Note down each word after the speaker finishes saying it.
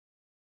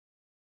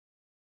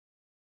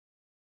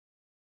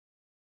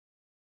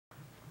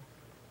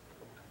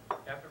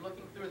After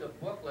looking through the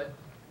booklet,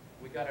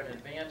 we got an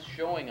advanced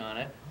showing on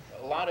it.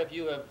 A lot of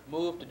you have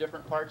moved to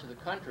different parts of the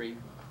country,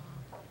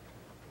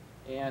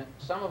 and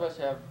some of us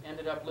have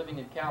ended up living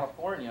in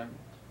California.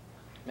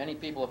 Many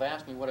people have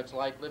asked me what it's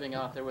like living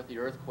out there with the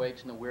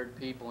earthquakes and the weird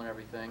people and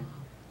everything.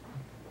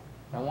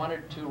 I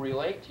wanted to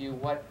relate to you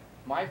what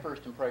my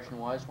first impression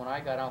was when I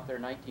got out there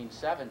in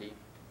 1970.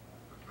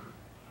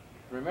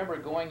 I remember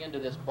going into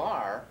this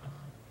bar,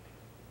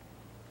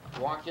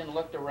 walked in,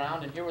 looked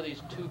around, and here were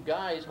these two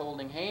guys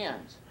holding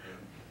hands.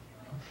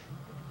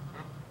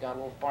 Got a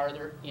little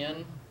farther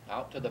in,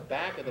 out to the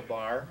back of the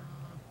bar,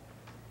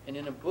 and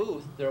in a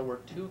booth there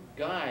were two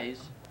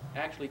guys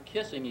actually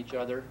kissing each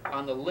other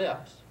on the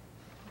lips.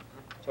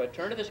 So I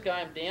turned to this guy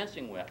I'm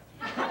dancing with.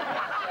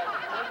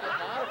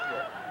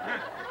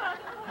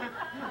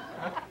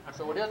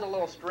 So it is a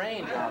little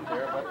strange out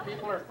there, but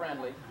people are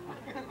friendly.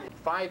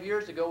 5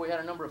 years ago we had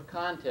a number of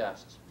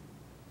contests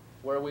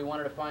where we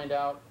wanted to find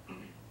out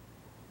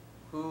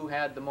who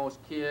had the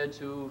most kids,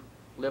 who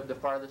lived the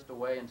farthest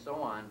away, and so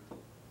on.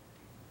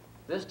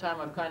 This time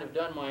I've kind of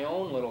done my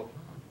own little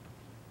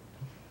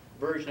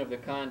version of the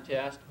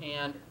contest,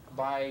 and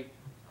by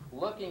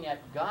looking at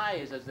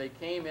guys as they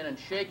came in and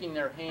shaking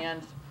their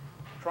hands,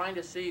 trying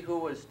to see who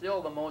was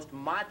still the most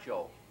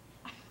macho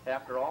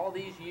after all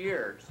these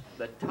years,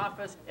 the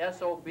toughest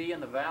SOB in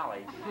the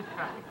valley.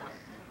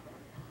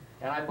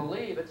 And I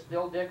believe it's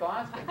still Dick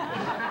Austin.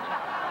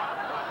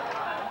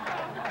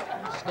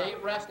 State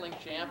wrestling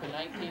champ in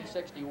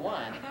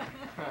 1961.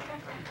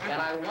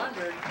 And I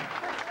wondered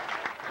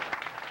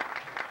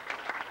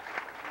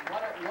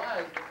what it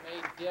was that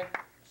made Dick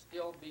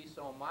still be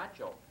so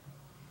macho.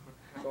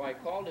 So I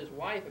called his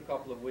wife a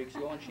couple of weeks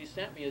ago, and she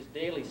sent me his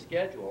daily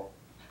schedule.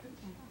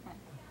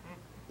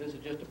 This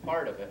is just a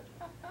part of it.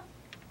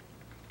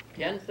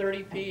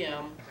 10:30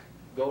 p.m.,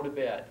 go to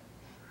bed.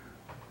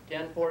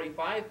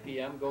 10:45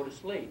 p.m., go to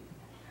sleep.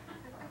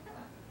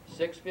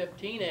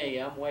 6:15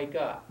 a.m., wake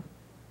up.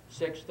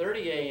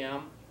 6:30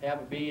 a.m.,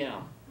 have a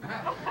BM.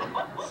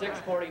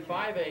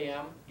 6:45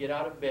 a.m., get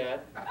out of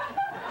bed. 7,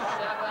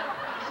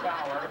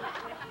 shower.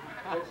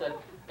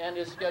 And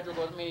his schedule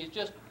goes, I mean, he's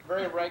just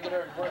very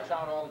regular and works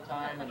out all the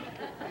time. And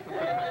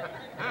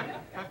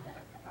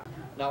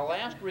now,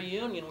 last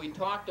reunion, we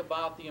talked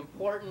about the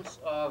importance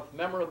of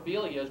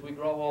memorabilia as we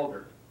grow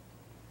older.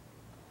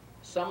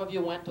 Some of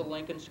you went to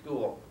Lincoln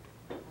School,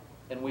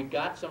 and we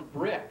got some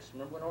bricks.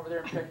 Remember, went over there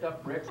and picked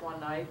up bricks one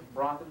night,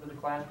 brought them to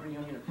the class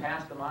reunion, and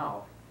passed them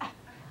out.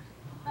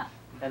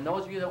 And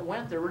those of you that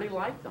went there really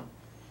liked them,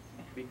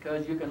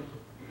 because you can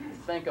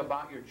think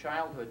about your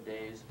childhood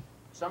days.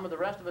 Some of the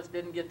rest of us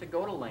didn't get to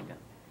go to Lincoln,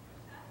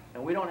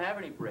 and we don't have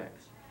any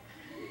bricks.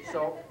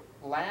 So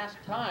last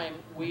time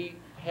we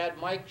had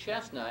Mike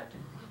Chestnut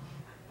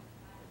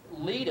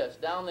lead us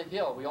down the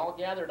hill. We all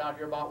gathered out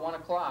here about 1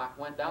 o'clock,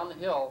 went down the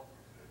hill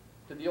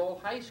to the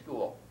old high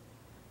school.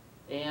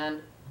 And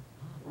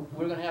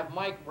we're going to have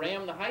Mike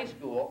ram the high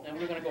school, and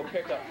we're going to go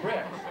pick up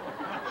bricks.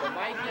 But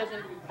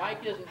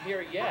Mike isn't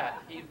here yet.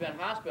 He's been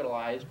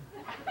hospitalized.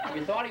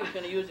 We thought he was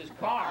going to use his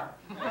car.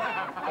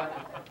 But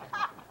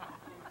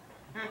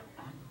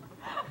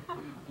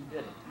he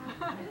didn't.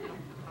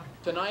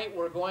 Tonight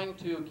we're going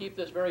to keep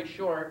this very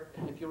short.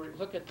 If you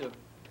look at the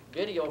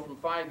video from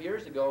 5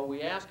 years ago,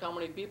 we asked how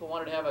many people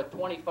wanted to have a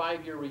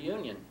 25-year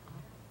reunion.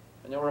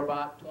 And there were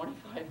about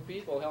 25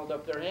 people held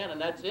up their hand,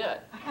 and that's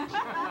it.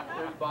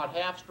 There's about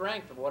half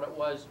strength of what it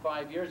was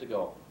 5 years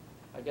ago.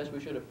 I guess we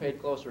should have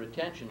paid closer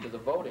attention to the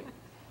voting.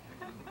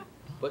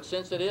 But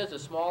since it is a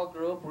small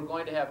group, we're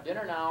going to have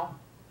dinner now,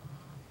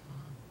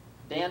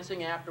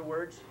 dancing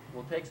afterwards.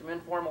 We'll take some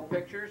informal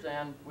pictures,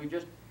 and we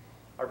just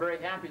are very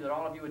happy that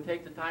all of you would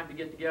take the time to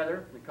get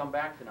together and come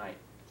back tonight.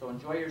 So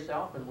enjoy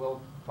yourself, and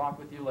we'll talk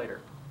with you later.